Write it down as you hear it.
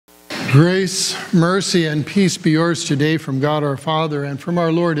Grace, mercy, and peace be yours today from God our Father and from our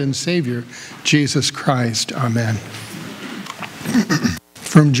Lord and Savior, Jesus Christ. Amen.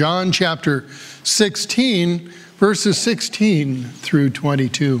 From John chapter 16, verses 16 through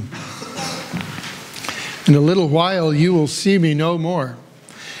 22. In a little while you will see me no more,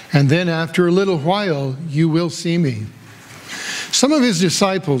 and then after a little while you will see me. Some of his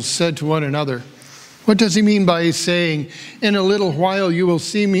disciples said to one another, "What does he mean by saying, 'In a little while you will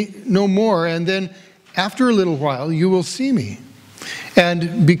see me no more, and then after a little while you will see me'?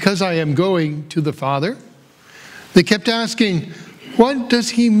 And because I am going to the Father?" They kept asking, "What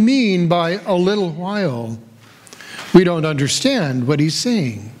does he mean by a little while? We don't understand what he's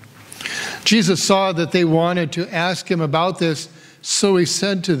saying." Jesus saw that they wanted to ask him about this, so he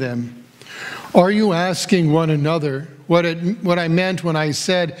said to them, "Are you asking one another what I meant when I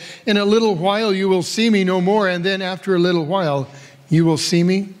said, 'In a little while you will see me no more, and then after a little while you will see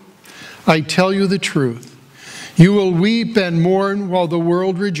me'? I tell you the truth. You will weep and mourn while the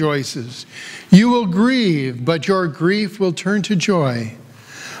world rejoices. You will grieve, but your grief will turn to joy.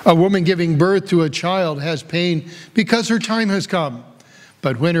 A woman giving birth to a child has pain because her time has come.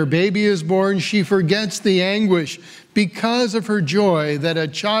 But when her baby is born, she forgets the anguish because of her joy that a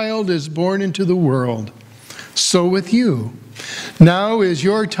child is born into the world. So with you, now is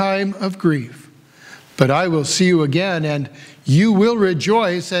your time of grief. But I will see you again, and you will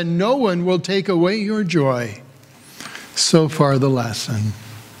rejoice, and no one will take away your joy." So far the lesson.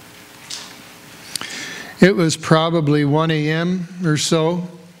 It was probably 1 a.m. or so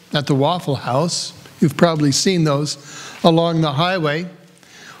at the Waffle House. You've probably seen those along the highway.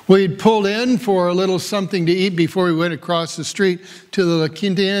 We'd pulled in for a little something to eat before we went across the street to the La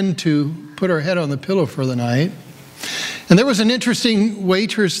Quinta Inn to put our head on the pillow for the night. And there was an interesting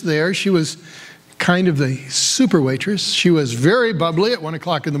waitress there. She was kind of the super waitress. She was very bubbly at 1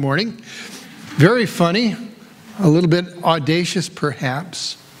 o'clock in the morning, very funny, a little bit audacious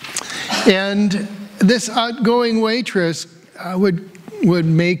perhaps. And this outgoing waitress would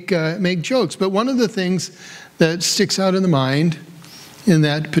make jokes. But one of the things that sticks out in the mind in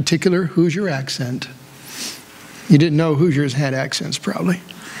that particular Hoosier accent. You didn't know Hoosiers had accents, probably.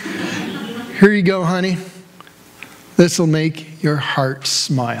 "Here you go, honey. This'll make your heart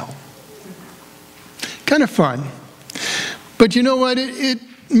smile." Kind of fun. But you know what? It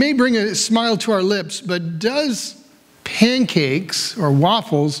may bring a smile to our lips, but does pancakes or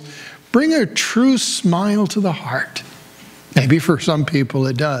waffles bring a true smile to the heart? Maybe for some people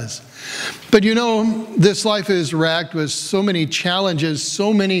it does. But you know, this life is racked with so many challenges,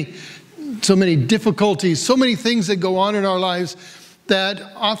 so many difficulties, so many things that go on in our lives that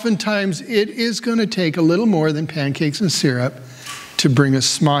oftentimes it is going to take a little more than pancakes and syrup to bring a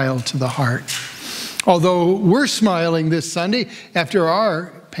smile to the heart. Although we're smiling this Sunday after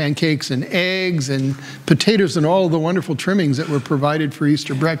our pancakes and eggs and potatoes and all the wonderful trimmings that were provided for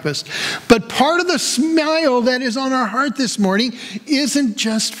Easter breakfast. But part of the smile that is on our heart this morning isn't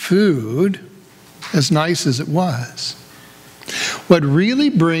just food, as nice as it was. What really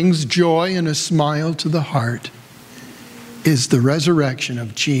brings joy and a smile to the heart is the resurrection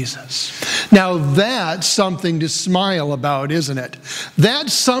of Jesus. Now that's something to smile about, isn't it?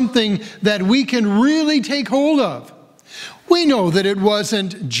 That's something that we can really take hold of. We know that it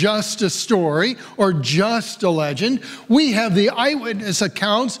wasn't just a story or just a legend. We have the eyewitness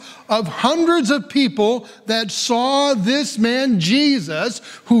accounts of hundreds of people that saw this man Jesus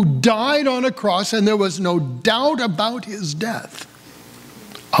who died on a cross, and there was no doubt about his death,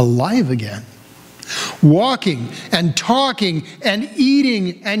 alive again, walking and talking and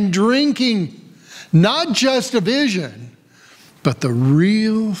eating and drinking, not just a vision, but the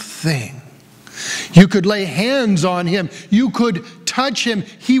real thing. You could lay hands on him. You could touch him.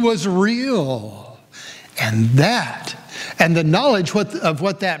 He was real. And the knowledge of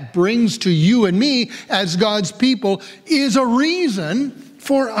what that brings to you and me as God's people is a reason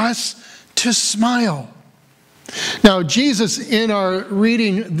for us to smile. Now, Jesus, in our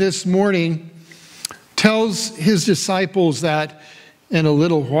reading this morning, tells his disciples that in a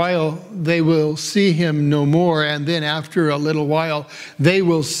little while they will see him no more, and then after a little while they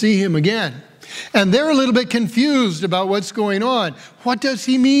will see him again. And they're a little bit confused about what's going on. What does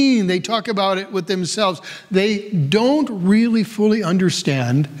he mean? They talk about it with themselves. They don't really fully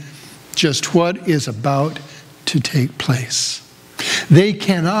understand just what is about to take place. They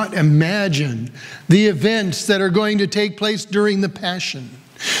cannot imagine the events that are going to take place during the Passion.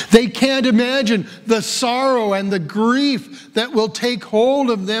 They can't imagine the sorrow and the grief that will take hold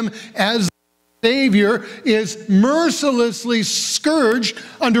of them as Savior is mercilessly scourged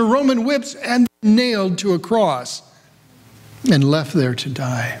under Roman whips and nailed to a cross and left there to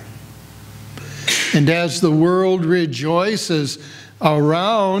die. And as the world rejoices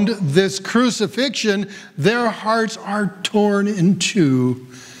around this crucifixion, their hearts are torn in two,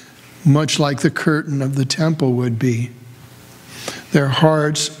 much like the curtain of the temple would be. Their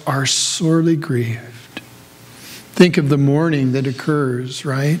hearts are sorely grieved. Think of the mourning that occurs,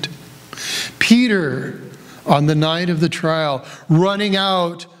 right? Peter, on the night of the trial, running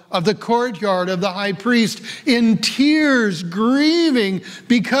out of the courtyard of the high priest in tears, grieving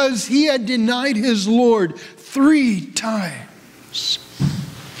because he had denied his Lord 3 times.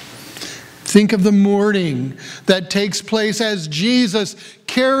 Think of the mourning that takes place as Jesus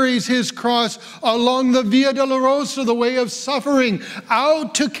carries his cross along the Via Dolorosa, the way of suffering,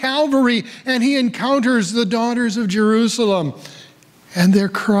 out to Calvary, and he encounters the daughters of Jerusalem, and they're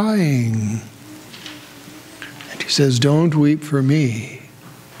crying. And he says, "Don't weep for me.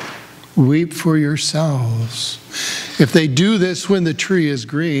 Weep for yourselves. If they do this when the tree is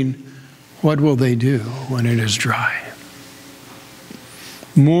green, what will they do when it is dry?"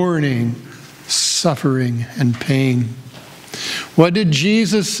 Mourning, suffering, and pain. What did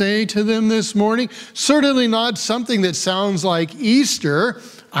Jesus say to them this morning? Certainly not something that sounds like Easter.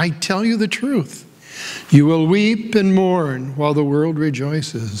 I tell you the truth. You will weep and mourn while the world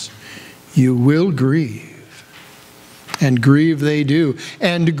rejoices. You will grieve. And grieve they do.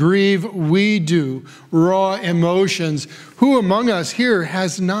 And grieve we do. Raw emotions. Who among us here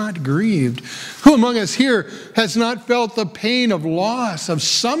has not grieved? Who among us here has not felt the pain of loss, of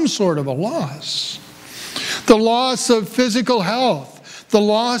some sort of a loss? The loss of physical health. The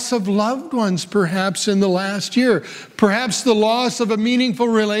loss of loved ones perhaps in the last year. Perhaps the loss of a meaningful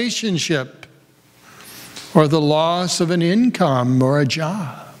relationship. Or the loss of an income or a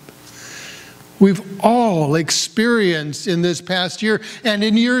job. We've all experienced in this past year and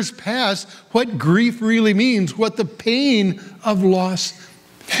in years past what grief really means, what the pain of loss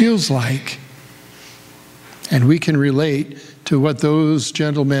feels like. And we can relate to what those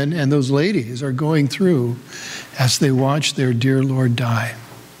gentlemen and those ladies are going through as they watch their dear Lord die.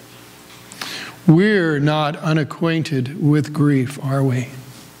 We're not unacquainted with grief, are we?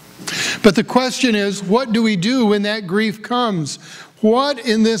 But the question is, what do we do when that grief comes? What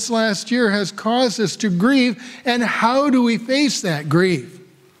in this last year has caused us to grieve, and how do we face that grief?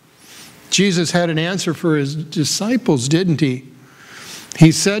 Jesus had an answer for his disciples, didn't he?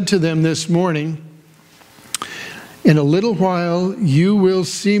 He said to them this morning, "In a little while you will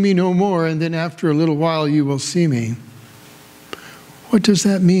see me no more, and then after a little while you will see me." What does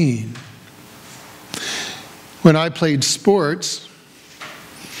that mean? When I played sports,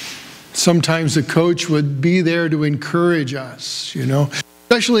 sometimes the coach would be there to encourage us,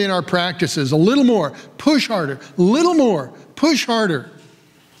 especially in our practices. A little more, push harder. A little more, push harder.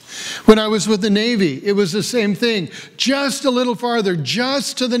 When I was with the Navy, it was the same thing. Just a little farther,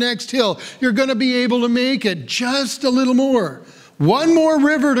 just to the next hill. You're going to be able to make it. Just a little more. One more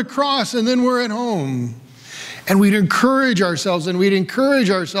river to cross, and then we're at home. And we'd encourage ourselves, and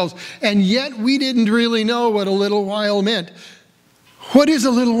yet we didn't really know what a little while meant. What is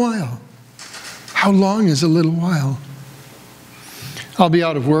a little while? How long is a little while? I'll be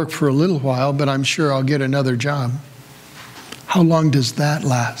out of work for a little while, but I'm sure I'll get another job. How long does that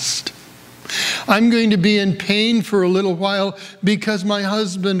last? I'm going to be in pain for a little while because my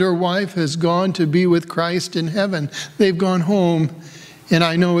husband or wife has gone to be with Christ in heaven. They've gone home, and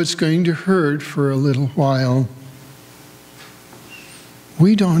I know it's going to hurt for a little while.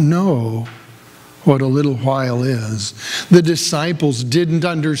 We don't know what a little while is. The disciples didn't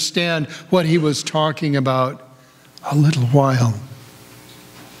understand what he was talking about. A little while.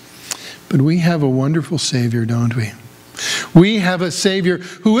 But we have a wonderful Savior, don't we? We have a Savior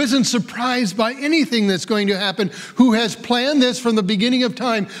who isn't surprised by anything that's going to happen, who has planned this from the beginning of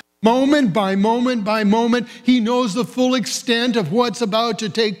time. Moment by moment by moment, he knows the full extent of what's about to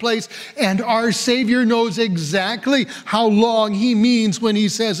take place, and our Savior knows exactly how long he means when he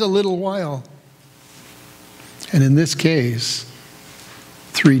says a little while. And in this case,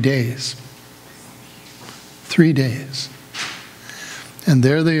 3 days. 3 days. And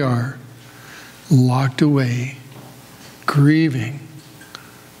there they are, locked away, grieving,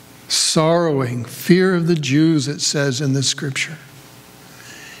 sorrowing, fear of the Jews, it says in the scripture.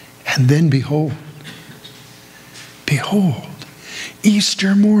 And then behold,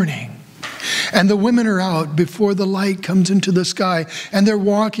 Easter morning. And the women are out before the light comes into the sky, and they're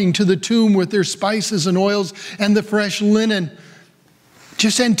walking to the tomb with their spices and oils and the fresh linen,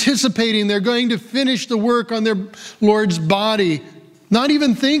 just anticipating they're going to finish the work on their Lord's body, not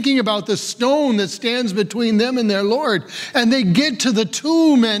even thinking about the stone that stands between them and their Lord. And they get to the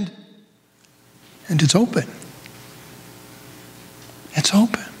tomb, and it's open. It's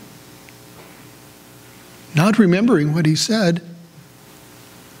open. not remembering what he said,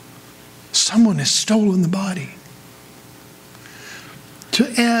 someone has stolen the body. To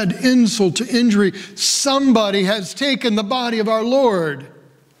add insult to injury, somebody has taken the body of our Lord.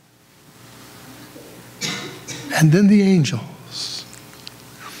 And then the angels,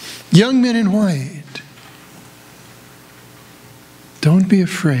 young men in white, don't be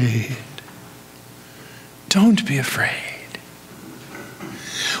afraid. Don't be afraid.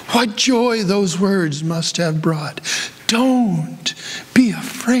 What joy those words must have brought. Don't be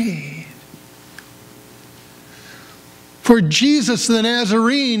afraid. For Jesus the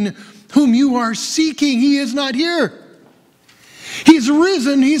Nazarene, whom you are seeking, he is not here. He's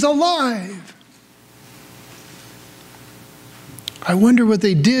risen, he's alive. I wonder what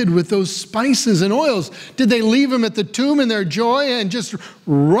they did with those spices and oils. Did they leave him at the tomb in their joy and just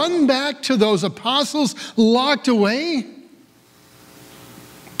run back to those apostles locked away?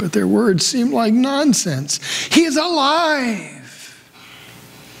 But their words seem like nonsense. He is alive.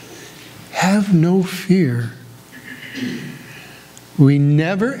 Have no fear. We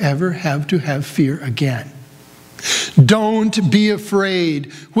never ever have to have fear again. Don't be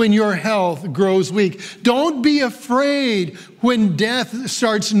afraid when your health grows weak. Don't be afraid when death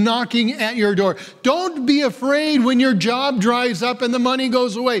starts knocking at your door. Don't be afraid when your job dries up and the money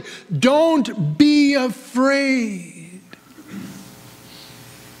goes away. Don't be afraid,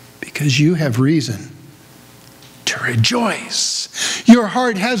 because you have reason to rejoice. Your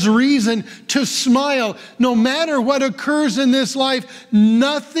heart has reason to smile. No matter what occurs in this life,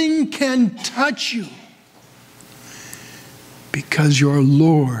 nothing can touch you, because your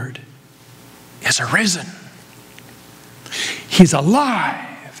Lord is arisen. He's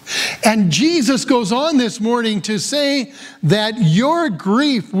alive. And Jesus goes on this morning to say that your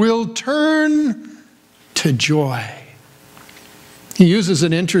grief will turn to joy. He uses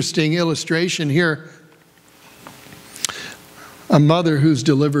an interesting illustration here. A mother who's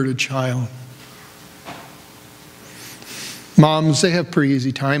delivered a child. Moms, they have pretty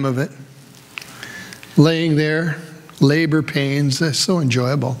easy time of it. Laying there, labor pains, they're so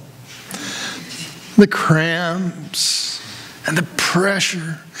enjoyable. The cramps and the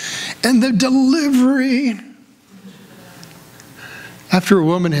pressure and the delivery. After a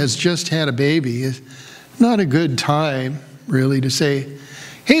woman has just had a baby, it's not a good time, really, to say,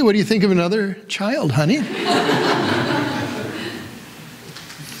 hey, what do you think of another child, honey?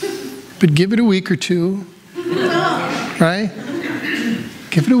 But give it a week or two, right?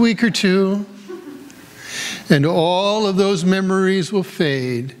 Give it a week or two, and all of those memories will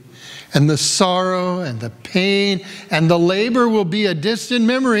fade, and the sorrow and the pain and the labor will be a distant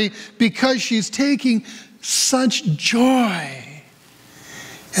memory, because she's taking such joy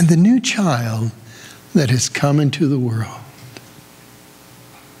in the new child that has come into the world.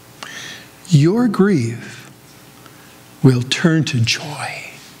 Your grief will turn to joy.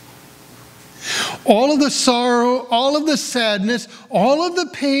 All of the sorrow, all of the sadness, all of the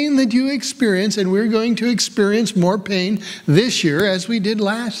pain that you experience, and we're going to experience more pain this year as we did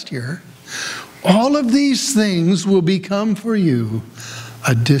last year, all of these things will become for you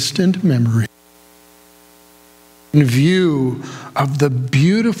a distant memory in view of the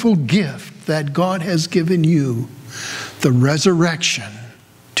beautiful gift that God has given you, the resurrection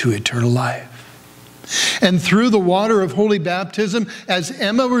to eternal life. And through the water of holy baptism, as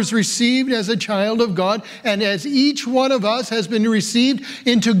Emma was received as a child of God, and as each one of us has been received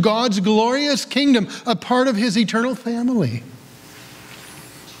into God's glorious kingdom, a part of his eternal family,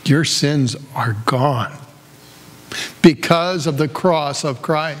 your sins are gone because of the cross of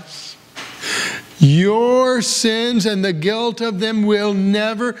Christ. Your sins and the guilt of them will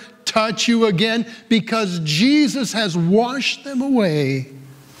never touch you again, because Jesus has washed them away.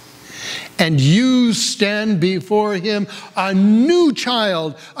 And you stand before him a new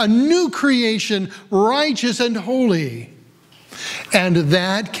child, a new creation, righteous and holy. And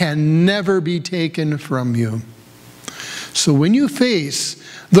that can never be taken from you. So when you face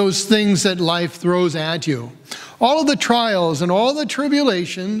those things that life throws at you, all of the trials and all the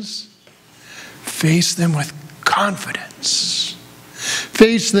tribulations, face them with confidence.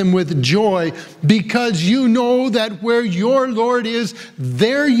 Face them with joy, because you know that where your Lord is,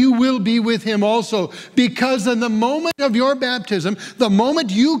 there you will be with him also. Because in the moment of your baptism, the moment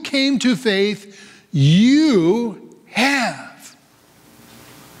you came to faith, you have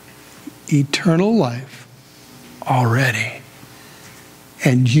eternal life already.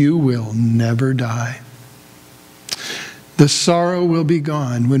 And you will never die. The sorrow will be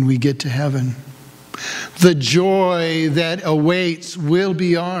gone when we get to heaven. The joy that awaits will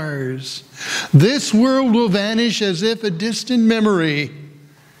be ours. This world will vanish as if a distant memory,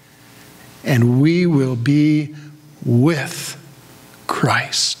 and we will be with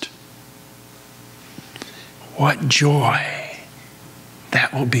Christ. What joy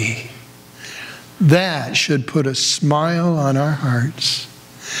that will be. That should put a smile on our hearts.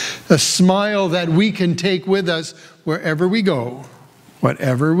 A smile that we can take with us wherever we go,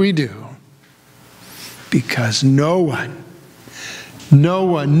 whatever we do. Because no one,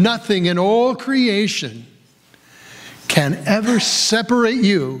 nothing in all creation can ever separate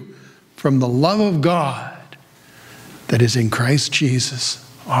you from the love of God that is in Christ Jesus,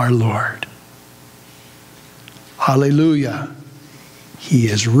 our Lord. Hallelujah. He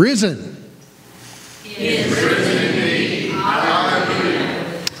is risen. He is risen indeed.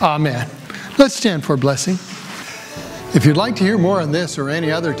 Hallelujah. Amen. Let's stand for a blessing. If you'd like to hear more on this or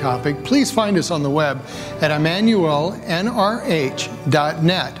any other topic, please find us on the web at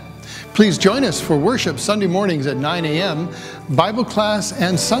emmanuelnrh.net. Please join us for worship Sunday mornings at 9 a.m., Bible class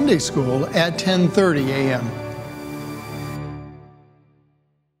and Sunday school at 10:30 a.m.